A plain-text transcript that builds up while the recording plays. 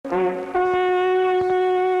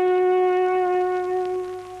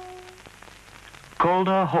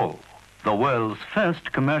Calder Hall, the world's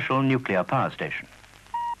first commercial nuclear power station.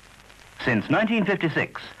 Since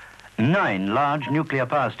 1956, 9 large nuclear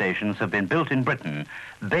power stations have been built in Britain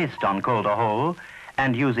based on Calder Hall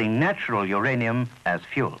and using natural uranium as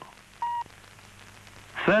fuel.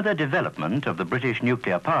 Further development of the British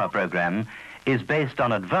nuclear power program is based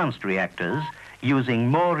on advanced reactors using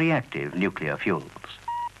more reactive nuclear fuels.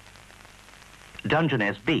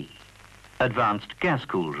 Dungeness B, advanced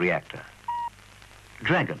gas-cooled reactor.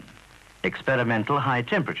 Dragon, experimental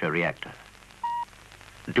high-temperature reactor.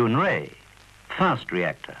 Dunray, fast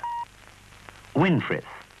reactor. Winfrith,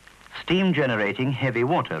 steam-generating heavy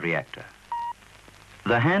water reactor.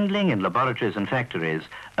 The handling in laboratories and factories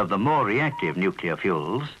of the more reactive nuclear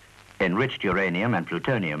fuels, enriched uranium and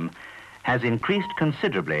plutonium, has increased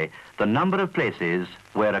considerably the number of places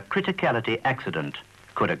where a criticality accident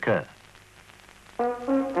could occur.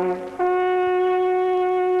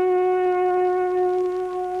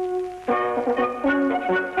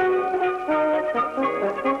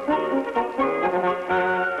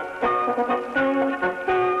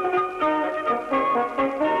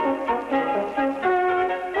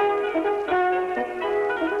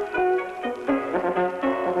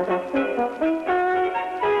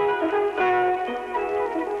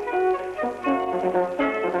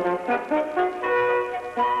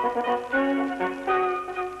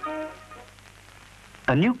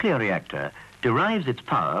 A nuclear reactor derives its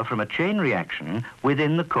power from a chain reaction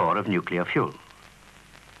within the core of nuclear fuel.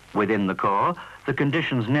 Within the core, the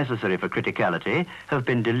conditions necessary for criticality have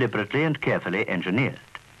been deliberately and carefully engineered.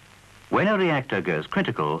 When a reactor goes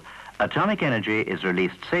critical, atomic energy is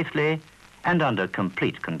released safely and under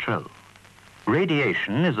complete control.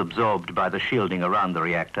 Radiation is absorbed by the shielding around the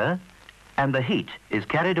reactor, and the heat is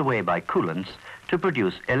carried away by coolants to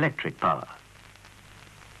produce electric power.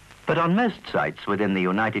 But on most sites within the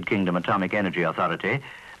United Kingdom Atomic Energy Authority,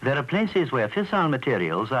 there are places where fissile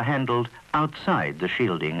materials are handled outside the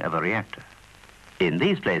shielding of a reactor. In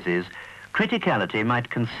these places, criticality might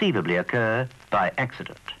conceivably occur by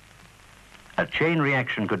accident. A chain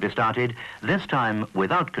reaction could be started, this time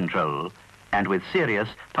without control, and with serious,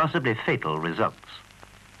 possibly fatal results.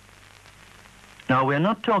 Now, we're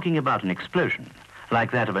not talking about an explosion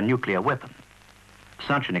like that of a nuclear weapon.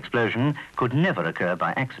 Such an explosion could never occur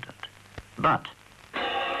by accident. But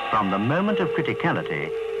from the moment of criticality,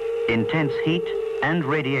 intense heat and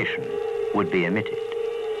radiation would be emitted.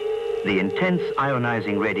 The intense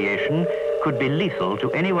ionizing radiation could be lethal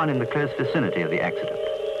to anyone in the close vicinity of the accident,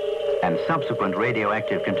 and subsequent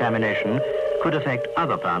radioactive contamination could affect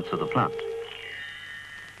other parts of the plant.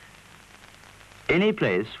 Any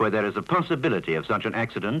place where there is a possibility of such an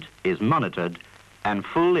accident is monitored and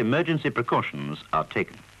full emergency precautions are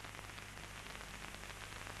taken.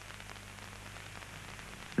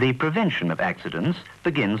 The prevention of accidents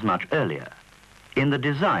begins much earlier, in the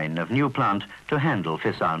design of new plant to handle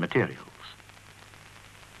fissile materials.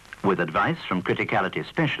 With advice from criticality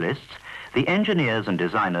specialists, the engineers and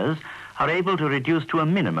designers are able to reduce to a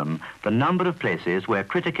minimum the number of places where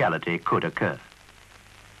criticality could occur.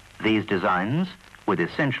 These designs, with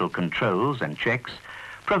essential controls and checks,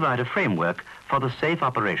 provide a framework for the safe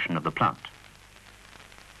operation of the plant.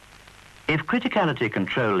 If criticality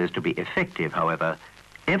control is to be effective, however,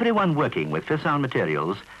 everyone working with fissile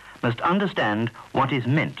materials must understand what is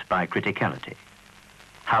meant by criticality,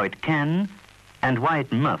 how it can and why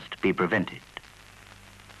it must be prevented.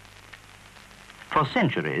 For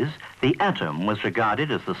centuries, the atom was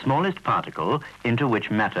regarded as the smallest particle into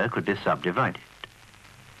which matter could be subdivided.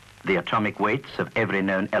 The atomic weights of every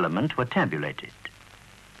known element were tabulated.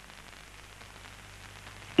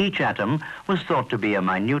 Each atom was thought to be a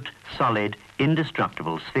minute, solid,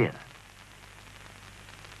 indestructible sphere.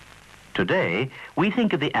 Today, we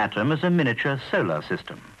think of the atom as a miniature solar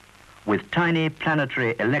system, with tiny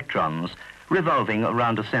planetary electrons revolving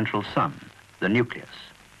around a central sun, the nucleus.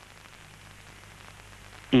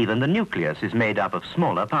 Even the nucleus is made up of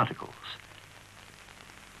smaller particles.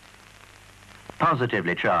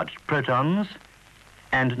 Positively charged protons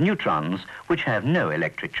and neutrons which have no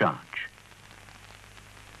electric charge.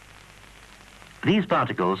 These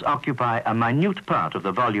particles occupy a minute part of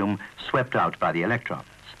the volume swept out by the electrons.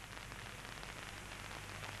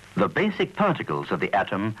 The basic particles of the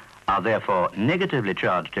atom are therefore negatively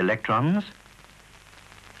charged electrons,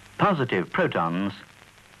 positive protons,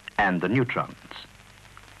 and the neutrons.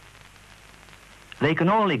 They can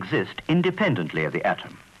all exist independently of the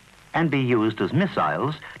atom and be used as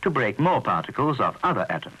missiles to break more particles off other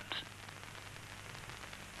atoms.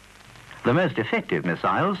 The most effective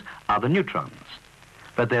missiles are the neutrons,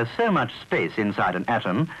 but there's so much space inside an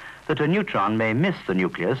atom that a neutron may miss the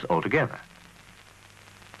nucleus altogether.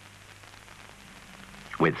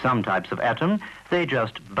 With some types of atom, they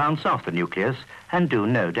just bounce off the nucleus and do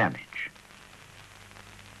no damage.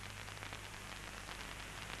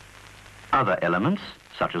 Other elements,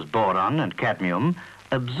 such as boron and cadmium,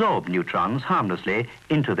 absorb neutrons harmlessly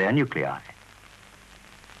into their nuclei.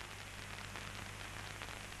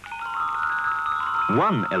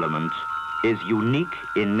 One element is unique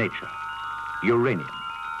in nature, uranium.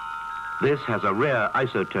 This has a rare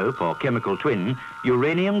isotope or chemical twin,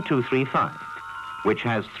 uranium-235, which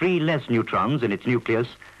has 3 less neutrons in its nucleus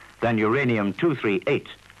than uranium-238,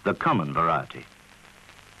 the common variety.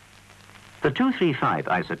 The 235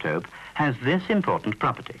 isotope has this important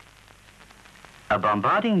property. A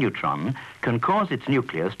bombarding neutron can cause its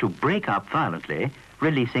nucleus to break up violently,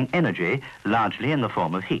 releasing energy largely in the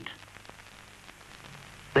form of heat.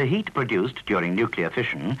 The heat produced during nuclear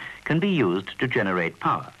fission can be used to generate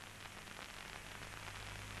power.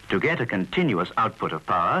 To get a continuous output of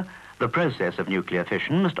power, the process of nuclear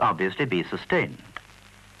fission must obviously be sustained.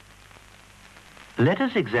 Let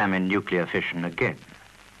us examine nuclear fission again.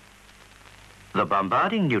 The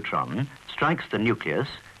bombarding neutron strikes the nucleus,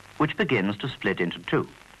 which begins to split into 2.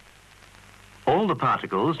 All the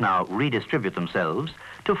particles now redistribute themselves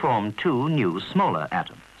to form 2 new smaller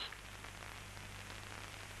atoms.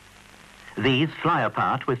 These fly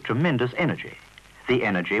apart with tremendous energy, the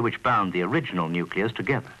energy which bound the original nucleus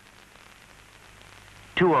together.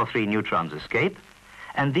 2 or 3 neutrons escape,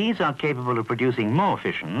 and these are capable of producing more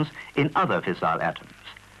fissions in other fissile atoms,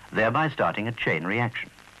 thereby starting a chain reaction.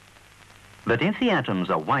 But if the atoms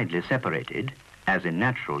are widely separated, as in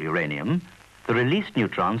natural uranium, the released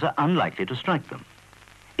neutrons are unlikely to strike them.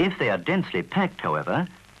 If they are densely packed, however,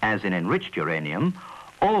 as in enriched uranium,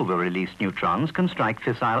 all the released neutrons can strike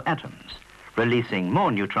fissile atoms, releasing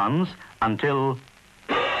more neutrons until,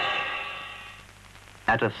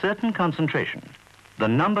 at a certain concentration, the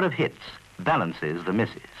number of hits balances the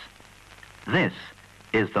misses. This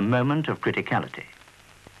is the moment of criticality.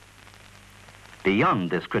 Beyond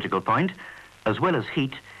this critical point, as well as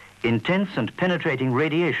heat, intense and penetrating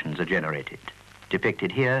radiations are generated,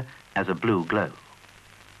 depicted here as a blue glow.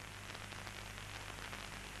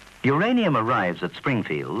 Uranium arrives at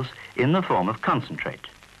Springfields in the form of concentrate,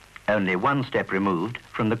 only 1 step removed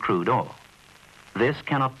from the crude ore. This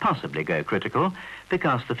cannot possibly go critical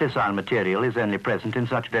because the fissile material is only present in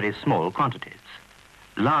such very small quantities.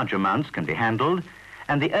 Large amounts can be handled,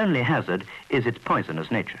 and the only hazard is its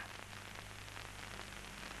poisonous nature.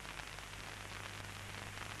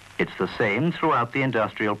 It's the same throughout the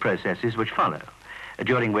industrial processes which follow,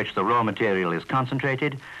 during which the raw material is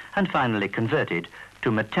concentrated and finally converted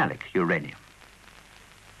to metallic uranium.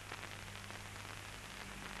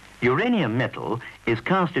 Uranium metal is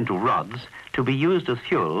cast into rods to be used as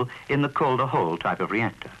fuel in the Calder-Hall type of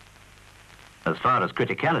reactor. As far as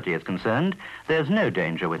criticality is concerned, there's no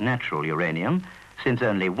danger with natural uranium, since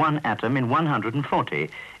only 1 atom in 140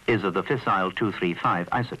 is of the fissile 235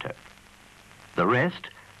 isotope. The rest,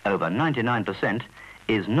 over 99%,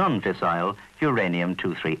 is non-fissile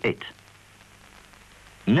uranium-238.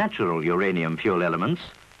 Natural uranium fuel elements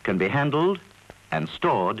can be handled and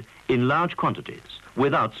stored in large quantities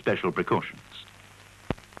without special precautions.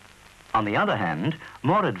 On the other hand,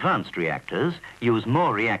 more advanced reactors use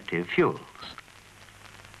more reactive fuels.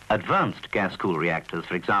 Advanced gas-cooled reactors,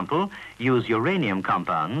 for example, use uranium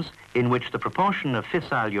compounds in which the proportion of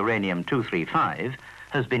fissile uranium-235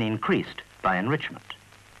 has been increased by enrichment.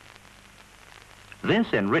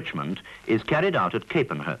 This enrichment is carried out at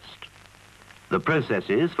Capenhurst. The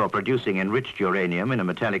processes for producing enriched uranium in a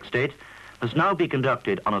metallic state must now be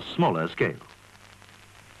conducted on a smaller scale.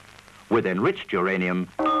 With enriched uranium,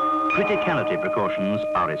 criticality precautions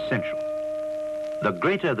are essential. The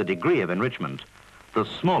greater the degree of enrichment, the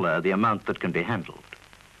smaller the amount that can be handled.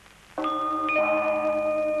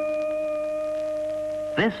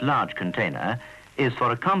 This large container is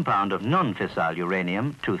for a compound of non-fissile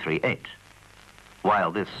uranium-238,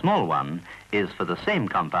 while this small one is for the same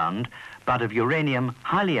compound, but of uranium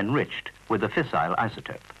highly enriched with the fissile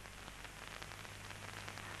isotope.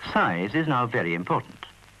 Size is now very important.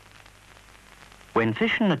 When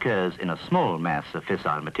fission occurs in a small mass of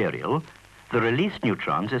fissile material, the released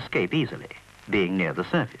neutrons escape easily, being near the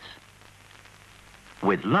surface.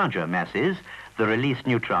 With larger masses, the released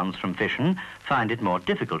neutrons from fission find it more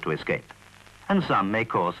difficult to escape, and some may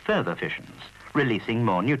cause further fissions, releasing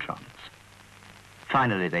more neutrons.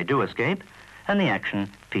 Finally, they do escape, and the action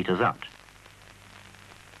peters out.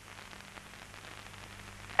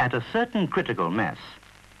 At a certain critical mass,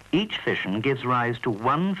 each fission gives rise to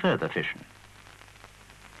 1 further fission,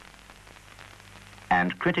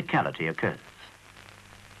 and criticality occurs.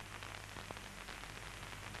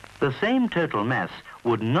 The same total mass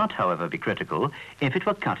would not, however, be critical if it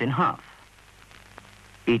were cut in half.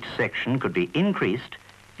 Each section could be increased,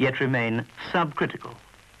 yet remain subcritical,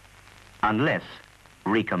 unless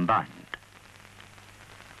recombined.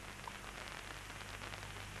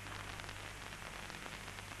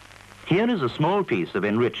 Here is a small piece of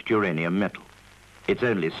enriched uranium metal. It's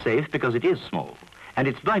only safe because it is small, and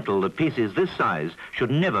it's vital that pieces this size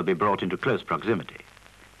should never be brought into close proximity.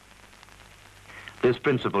 This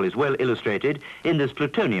principle is well illustrated in this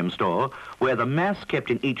plutonium store, where the mass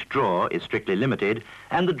kept in each drawer is strictly limited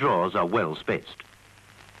and the drawers are well spaced.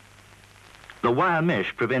 The wire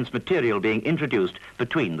mesh prevents material being introduced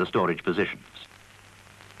between the storage positions.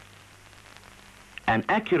 An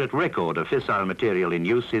accurate record of fissile material in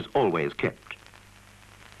use is always kept.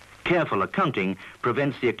 Careful accounting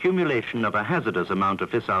prevents the accumulation of a hazardous amount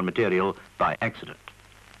of fissile material by accident.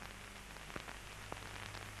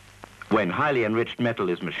 When highly enriched metal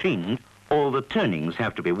is machined, all the turnings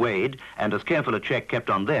have to be weighed and as careful a check kept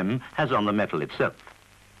on them as on the metal itself.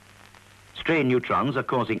 Stray neutrons are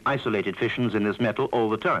causing isolated fissions in this metal all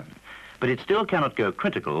the time, but it still cannot go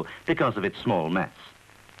critical because of its small mass.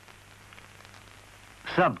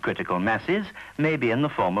 Subcritical masses may be in the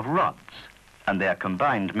form of rods, and their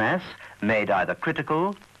combined mass made either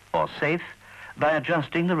critical or safe by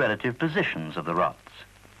adjusting the relative positions of the rods.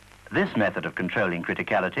 This method of controlling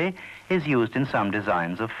criticality is used in some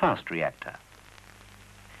designs of fast reactor.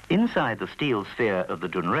 Inside the steel sphere of the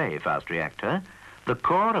Dunray fast reactor, the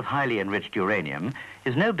core of highly enriched uranium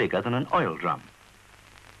is no bigger than an oil drum.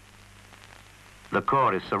 The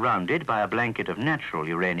core is surrounded by a blanket of natural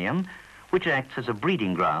uranium, which acts as a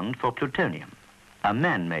breeding ground for plutonium, a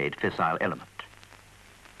man-made fissile element.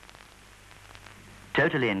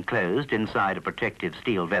 Totally enclosed inside a protective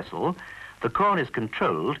steel vessel, the core is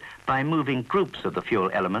controlled by moving groups of the fuel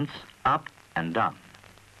elements up and down.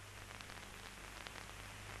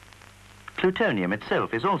 Plutonium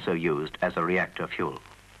itself is also used as a reactor fuel.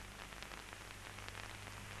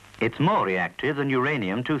 It's more reactive than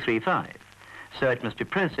uranium-235, so it must be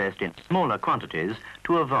processed in smaller quantities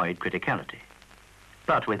to avoid criticality.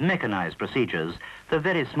 But with mechanized procedures, the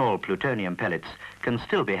very small plutonium pellets can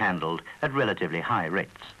still be handled at relatively high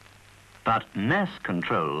rates. But mass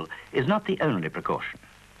control is not the only precaution.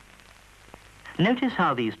 Notice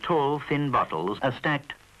how these tall, thin bottles are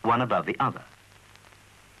stacked one above the other.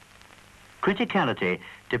 Criticality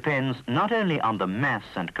depends not only on the mass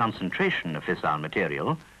and concentration of fissile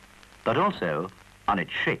material, but also on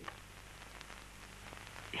its shape.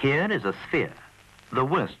 Here is a sphere, the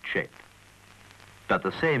worst shape. But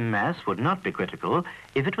the same mass would not be critical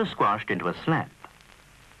if it was squashed into a slab.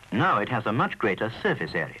 Now it has a much greater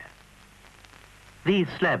surface area. These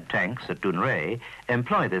slab tanks at Dunray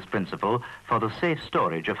employ this principle for the safe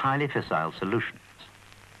storage of highly fissile solutions.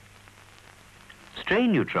 Stray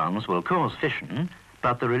neutrons will cause fission,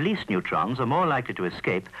 but the released neutrons are more likely to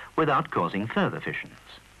escape without causing further fissions.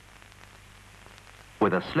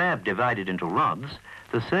 With a slab divided into rods,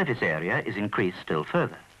 the surface area is increased still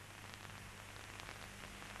further.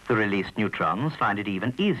 The released neutrons find it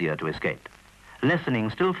even easier to escape, lessening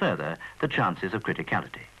still further the chances of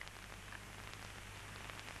criticality.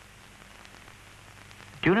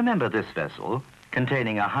 Do you remember this vessel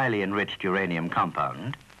containing a highly enriched uranium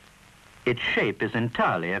compound? Its shape is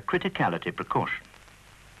entirely a criticality precaution.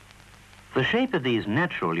 The shape of these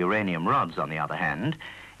natural uranium rods, on the other hand,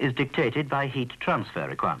 is dictated by heat transfer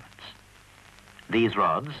requirements. These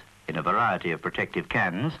rods, in a variety of protective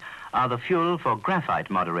cans, are the fuel for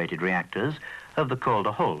graphite-moderated reactors of the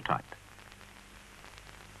Calder-Hall type.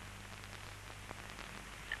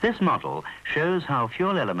 This model shows how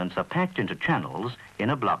fuel elements are packed into channels in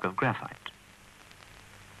a block of graphite.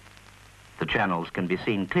 The channels can be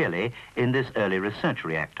seen clearly in this early research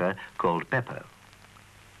reactor called Beppo.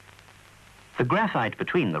 The graphite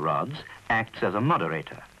between the rods acts as a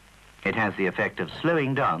moderator. It has the effect of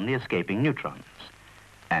slowing down the escaping neutrons,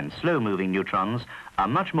 and slow-moving neutrons are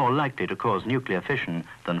much more likely to cause nuclear fission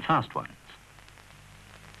than fast ones.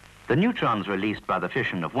 The neutrons released by the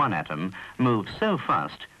fission of one atom move so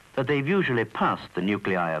fast that they've usually passed the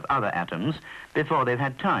nuclei of other atoms before they've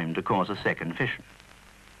had time to cause a second fission.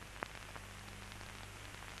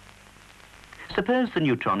 Suppose the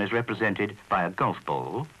neutron is represented by a golf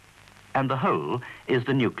ball, and the hole is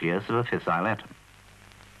the nucleus of a fissile atom.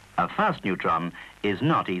 A fast neutron is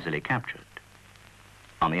not easily captured.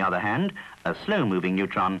 On the other hand, a slow-moving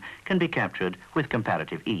neutron can be captured with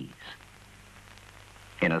comparative ease.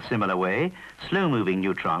 In a similar way, slow-moving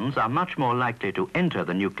neutrons are much more likely to enter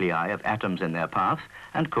the nuclei of atoms in their path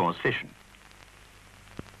and cause fission.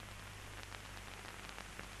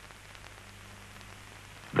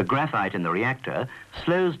 The The graphite in the reactor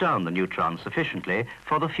slows down the neutrons sufficiently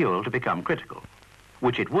for the fuel to become critical,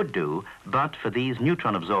 which it would do but for these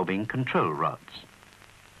neutron-absorbing control rods.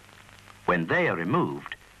 When they are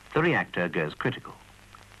removed, the reactor goes critical.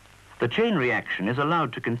 The chain reaction is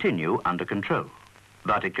allowed to continue under control,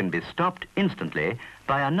 but it can be stopped instantly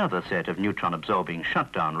by another set of neutron-absorbing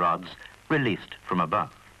shutdown rods released from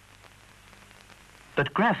above.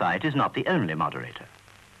 But graphite is not the only moderator.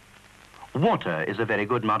 Water is a very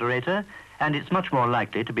good moderator, and it's much more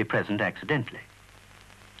likely to be present accidentally.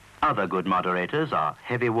 Other good moderators are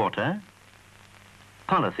heavy water,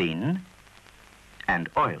 polythene, and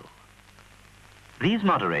oil. These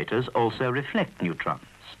moderators also reflect neutrons.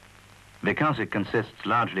 Because it consists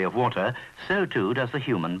largely of water, so too does the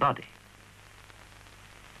human body.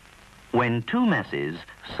 When two masses,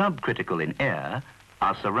 subcritical in air,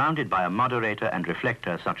 are surrounded by a moderator and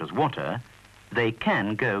reflector such as water, they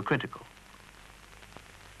can go critical.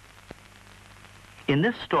 In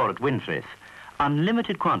this store at Winfrith,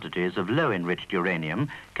 unlimited quantities of low-enriched uranium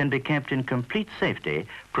can be kept in complete safety,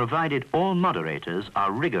 provided all moderators are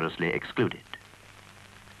rigorously excluded.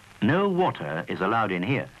 No water is allowed in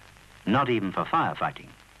here, not even for firefighting.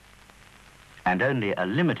 And only a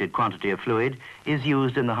limited quantity of fluid is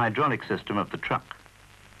used in the hydraulic system of the truck.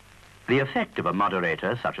 The effect of a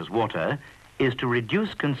moderator, such as water, is to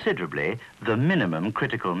reduce considerably the minimum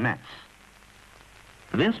critical mass.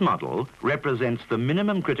 This model represents the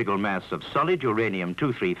minimum critical mass of solid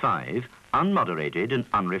uranium-235, unmoderated and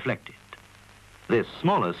unreflected. This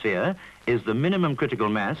smaller sphere is the minimum critical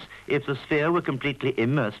mass if the sphere were completely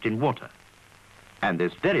immersed in water. And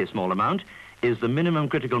this very small amount is the minimum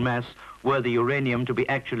critical mass were the uranium to be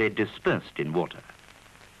actually dispersed in water.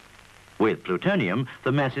 With plutonium,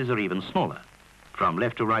 the masses are even smaller. From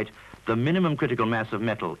left to right, the minimum critical mass of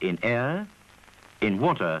metal in air, in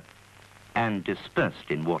water, and dispersed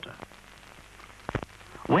in water.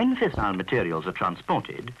 When fissile materials are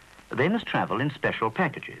transported, they must travel in special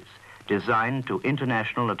packages designed to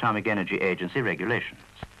International Atomic Energy Agency regulations.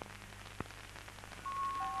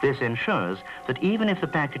 This ensures that even if the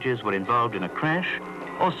packages were involved in a crash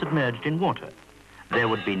or submerged in water, there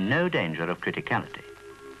would be no danger of criticality.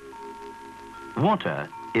 Water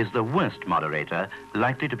is the worst moderator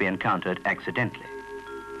likely to be encountered accidentally,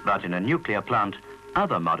 but in a nuclear plant,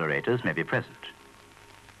 other moderators may be present.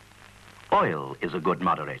 Oil is a good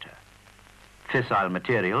moderator. Fissile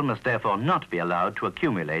material must therefore not be allowed to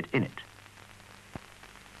accumulate in it.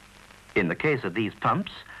 In the case of these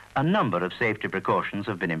pumps, a number of safety precautions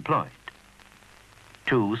have been employed.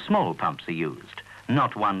 2 small pumps are used,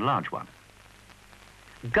 not 1 large one.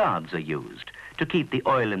 Guards are used to keep the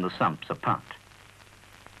oil in the sumps apart.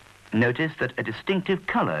 Notice that a distinctive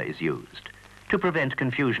color is used to prevent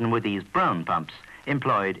confusion with these brown pumps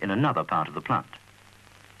employed in another part of the plant.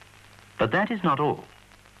 But that is not all.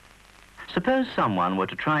 Suppose someone were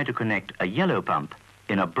to try to connect a yellow pump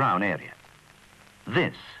in a brown area.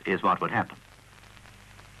 This is what would happen.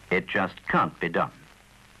 It just can't be done.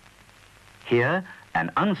 Here,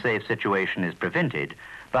 an unsafe situation is prevented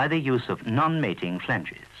by the use of non-mating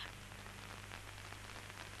flanges.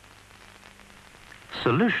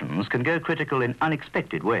 Solutions can go critical in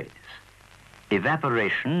unexpected ways.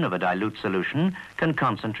 Evaporation of a dilute solution can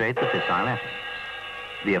concentrate the fissile atoms.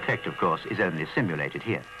 The effect, of course, is only simulated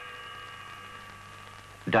here.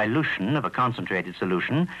 Dilution of a concentrated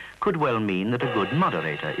solution could well mean that a good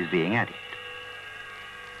moderator is being added.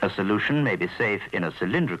 A solution may be safe in a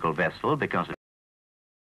cylindrical vessel because of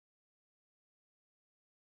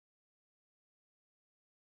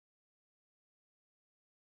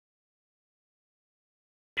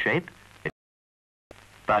shape,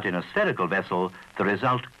 but in a spherical vessel, the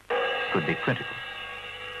result could be critical.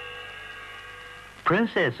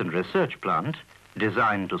 Process and research plant,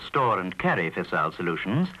 designed to store and carry fissile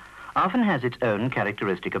solutions, often has its own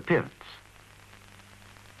characteristic appearance.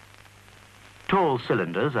 Tall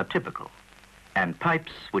cylinders are typical, and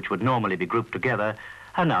pipes, which would normally be grouped together,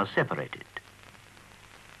 are now separated.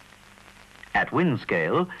 At wind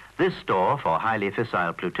scale, this store for highly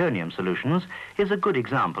fissile plutonium solutions is a good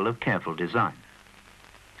example of careful design.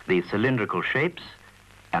 The cylindrical shapes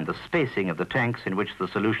and the spacing of the tanks in which the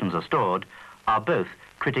solutions are stored are both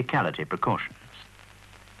criticality precautions.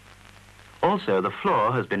 Also, the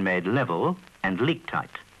floor has been made level and leak-tight,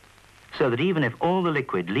 so that even if all the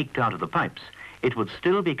liquid leaked out of the pipes, it would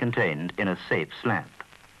still be contained in a safe slab.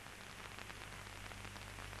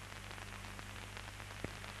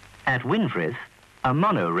 At Winfrith, a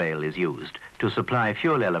monorail is used to supply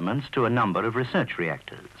fuel elements to a number of research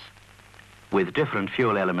reactors. With different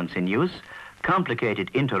fuel elements in use,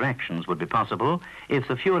 complicated interactions would be possible if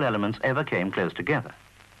the fuel elements ever came close together.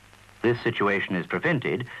 This situation is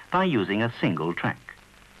prevented by using a single track.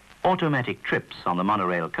 Automatic trips on the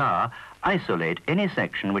monorail car isolate any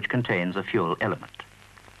section which contains a fuel element.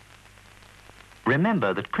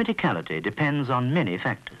 Remember that criticality depends on many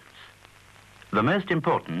factors. The most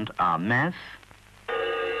important are mass,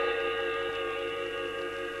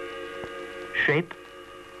 shape,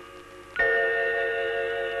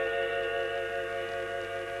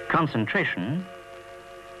 concentration,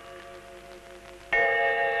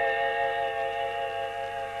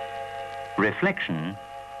 reflection,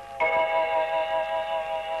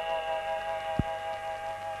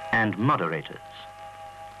 and moderators.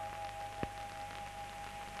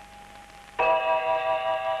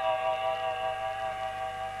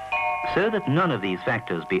 So that none of these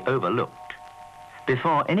factors be overlooked,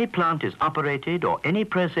 before any plant is operated or any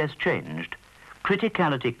process changed,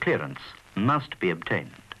 criticality clearance must be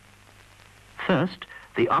obtained. First,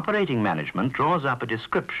 the operating management draws up a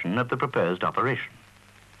description of the proposed operation.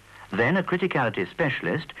 Then a criticality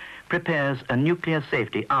specialist prepares a nuclear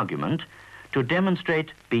safety argument to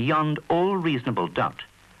demonstrate beyond all reasonable doubt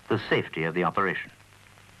the safety of the operation.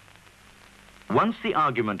 Once the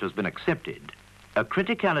argument has been accepted, a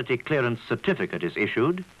criticality clearance certificate is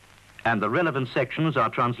issued and the relevant sections are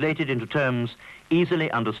translated into terms easily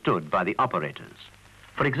understood by the operators.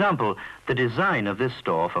 For example, the design of this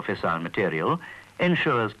store for fissile material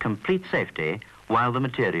ensures complete safety while the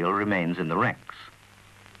material remains in the racks.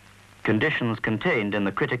 Conditions contained in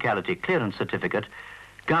the criticality clearance certificate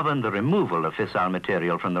govern the removal of fissile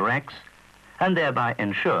material from the racks and thereby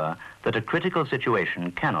ensure that a critical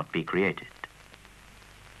situation cannot be created.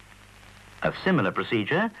 A similar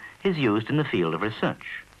procedure is used in the field of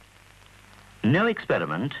research. No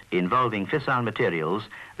experiment involving fissile materials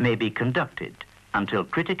may be conducted until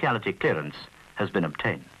criticality clearance has been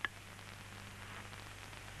obtained.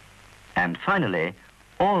 And finally,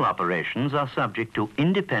 all operations are subject to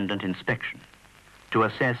independent inspection to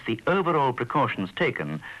assess the overall precautions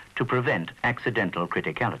taken to prevent accidental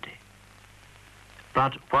criticality.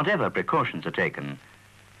 But whatever precautions are taken,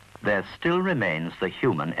 there still remains the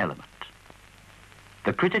human element.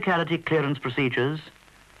 The criticality clearance procedures,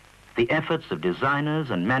 the efforts of designers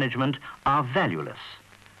and management are valueless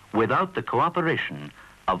without the cooperation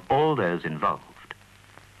of all those involved.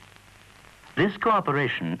 This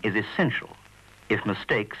cooperation is essential if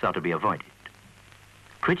mistakes are to be avoided.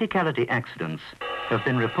 Criticality accidents have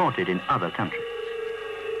been reported in other countries.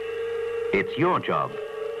 It's your job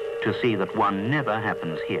to see that one never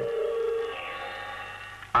happens here.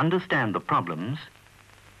 Understand the problems,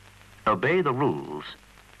 obey the rules,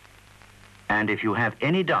 and if you have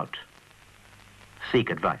any doubt, seek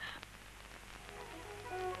advice.